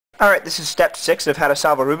Alright, this is step 6 of how to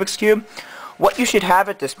solve a Rubik's Cube. What you should have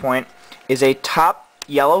at this point is a top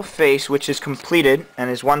yellow face which is completed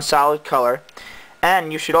and is one solid color,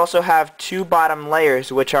 and you should also have two bottom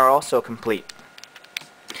layers which are also complete.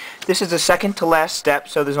 This is the second to last step,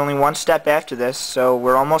 so there's only one step after this, so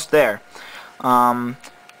we're almost there.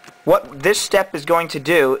 What this step is going to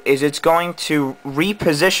do is it's going to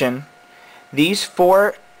reposition these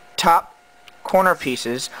four top corner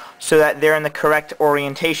pieces so that they're in the correct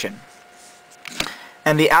orientation.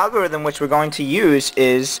 And the algorithm which we're going to use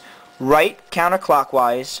is right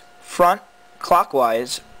counterclockwise, front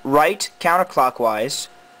clockwise, right counterclockwise,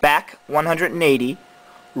 back 180,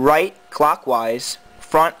 right clockwise,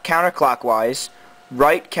 front counterclockwise,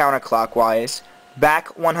 right counterclockwise,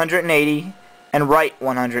 back 180, and right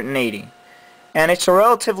 180. And it's a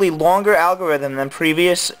relatively longer algorithm than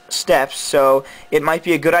previous steps, so it might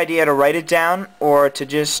be a good idea to write it down or to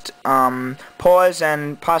just pause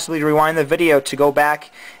and possibly rewind the video to go back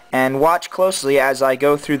and watch closely as I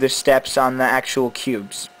go through the steps on the actual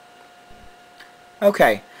cubes.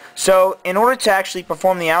 Okay, so in order to actually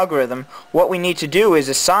perform the algorithm, what we need to do is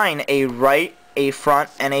assign a right, a front,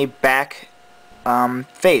 and a back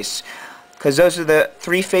face, because those are the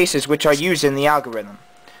three faces which are used in the algorithm.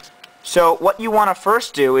 So what you want to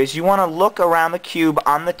first do is you want to look around the cube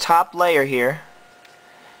on the top layer here.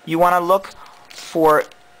 You want to look for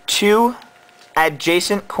two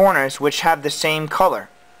adjacent corners which have the same color.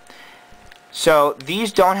 So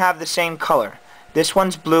these don't have the same color. This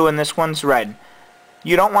one's blue and this one's red.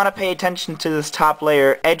 You don't want to pay attention to this top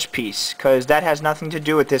layer edge piece because that has nothing to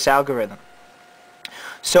do with this algorithm.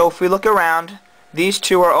 So if we look around, these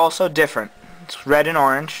two are also different. It's red and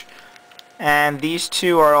orange. And these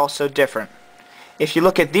two are also different. If you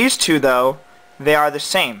look at these two though, they are the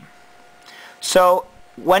same. So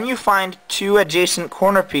when you find two adjacent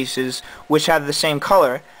corner pieces which have the same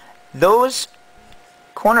color, those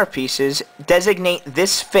corner pieces designate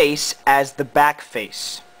this face as the back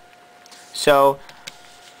face. So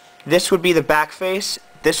this would be the back face,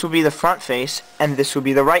 this would be the front face, and this would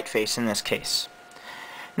be the right face in this case.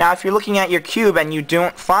 Now if you're looking at your cube and you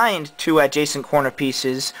don't find two adjacent corner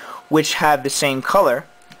pieces which have the same color,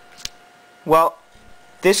 well,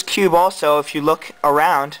 this cube also, if you look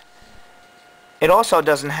around, it also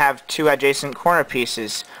doesn't have two adjacent corner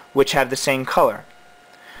pieces which have the same color.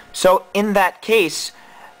 So in that case,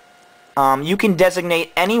 you can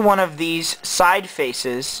designate any one of these side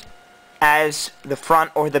faces as the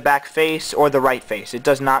front or the back face or the right face. It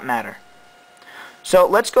does not matter. So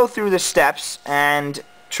let's go through the steps and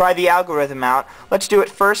try the algorithm out. Let's do it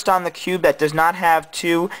first on the cube that does not have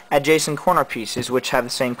two adjacent corner pieces which have the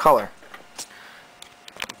same color.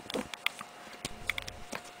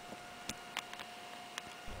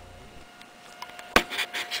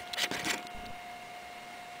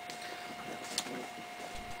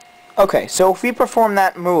 Okay, so if we perform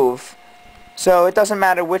that move, so it doesn't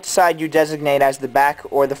matter which side you designate as the back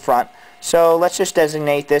or the front, so let's just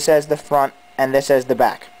designate this as the front and this as the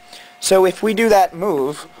back. So if we do that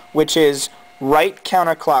move, which is right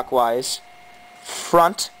counterclockwise,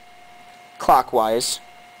 front clockwise,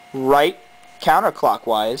 right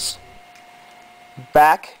counterclockwise,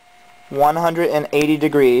 back 180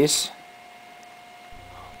 degrees,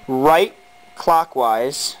 right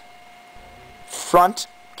clockwise, front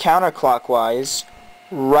counterclockwise,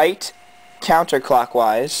 right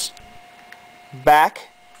counterclockwise, back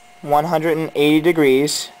 180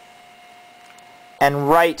 degrees, and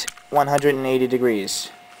right 180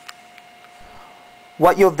 degrees.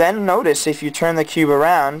 What you'll then notice if you turn the cube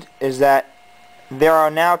around is that there are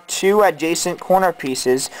now two adjacent corner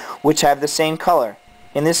pieces which have the same color.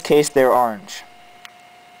 In this case, they're orange.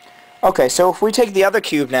 Okay, so if we take the other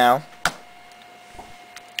cube now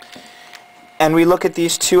and we look at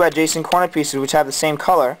these two adjacent corner pieces which have the same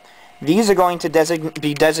color, these are going to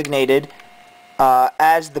be designated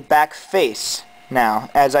as the back face now,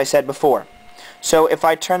 as I said before. So if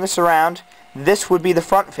I turn this around, this would be the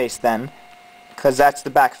front face then, because that's the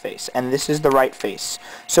back face, and this is the right face.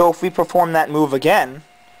 So if we perform that move again,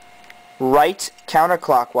 right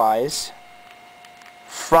counterclockwise,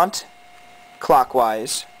 front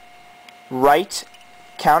clockwise, right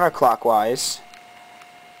counterclockwise,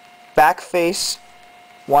 back face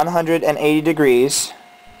 180 degrees,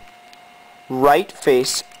 right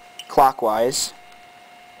face clockwise,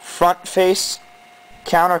 front face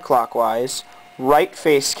counterclockwise, right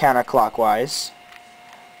face counterclockwise,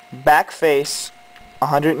 back face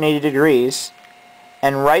 180 degrees,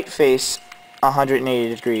 and right face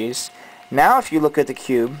 180 degrees. Now if you look at the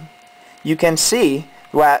cube, you can see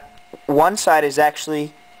that one side is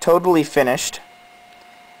actually totally finished.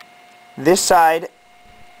 This side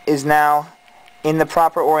is now in the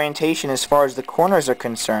proper orientation as far as the corners are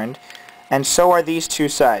concerned, and so are these two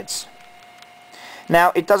sides.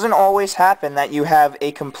 Now, it doesn't always happen that you have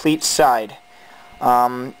a complete side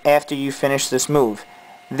after you finish this move.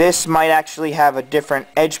 This might actually have a different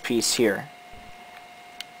edge piece here.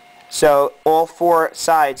 So all four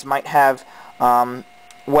sides might have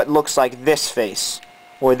what looks like this face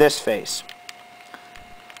or this face.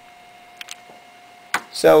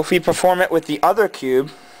 So if we perform it with the other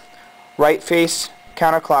cube, right face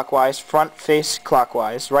counterclockwise, front face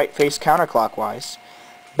clockwise, right face counterclockwise,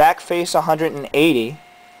 back face 180,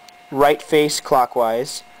 right face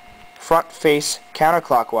clockwise, front face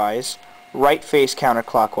counterclockwise, right face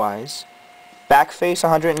counterclockwise, back face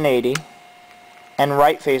 180, and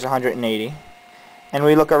right face 180, and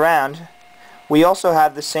we look around, we also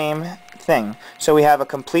have the same thing. So we have a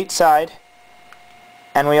complete side,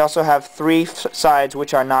 and we also have three sides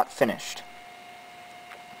which are not finished.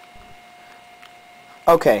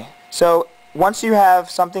 Okay, so once you have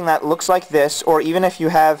something that looks like this, or even if you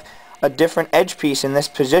have a different edge piece in this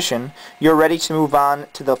position, you're ready to move on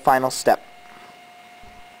to the final step.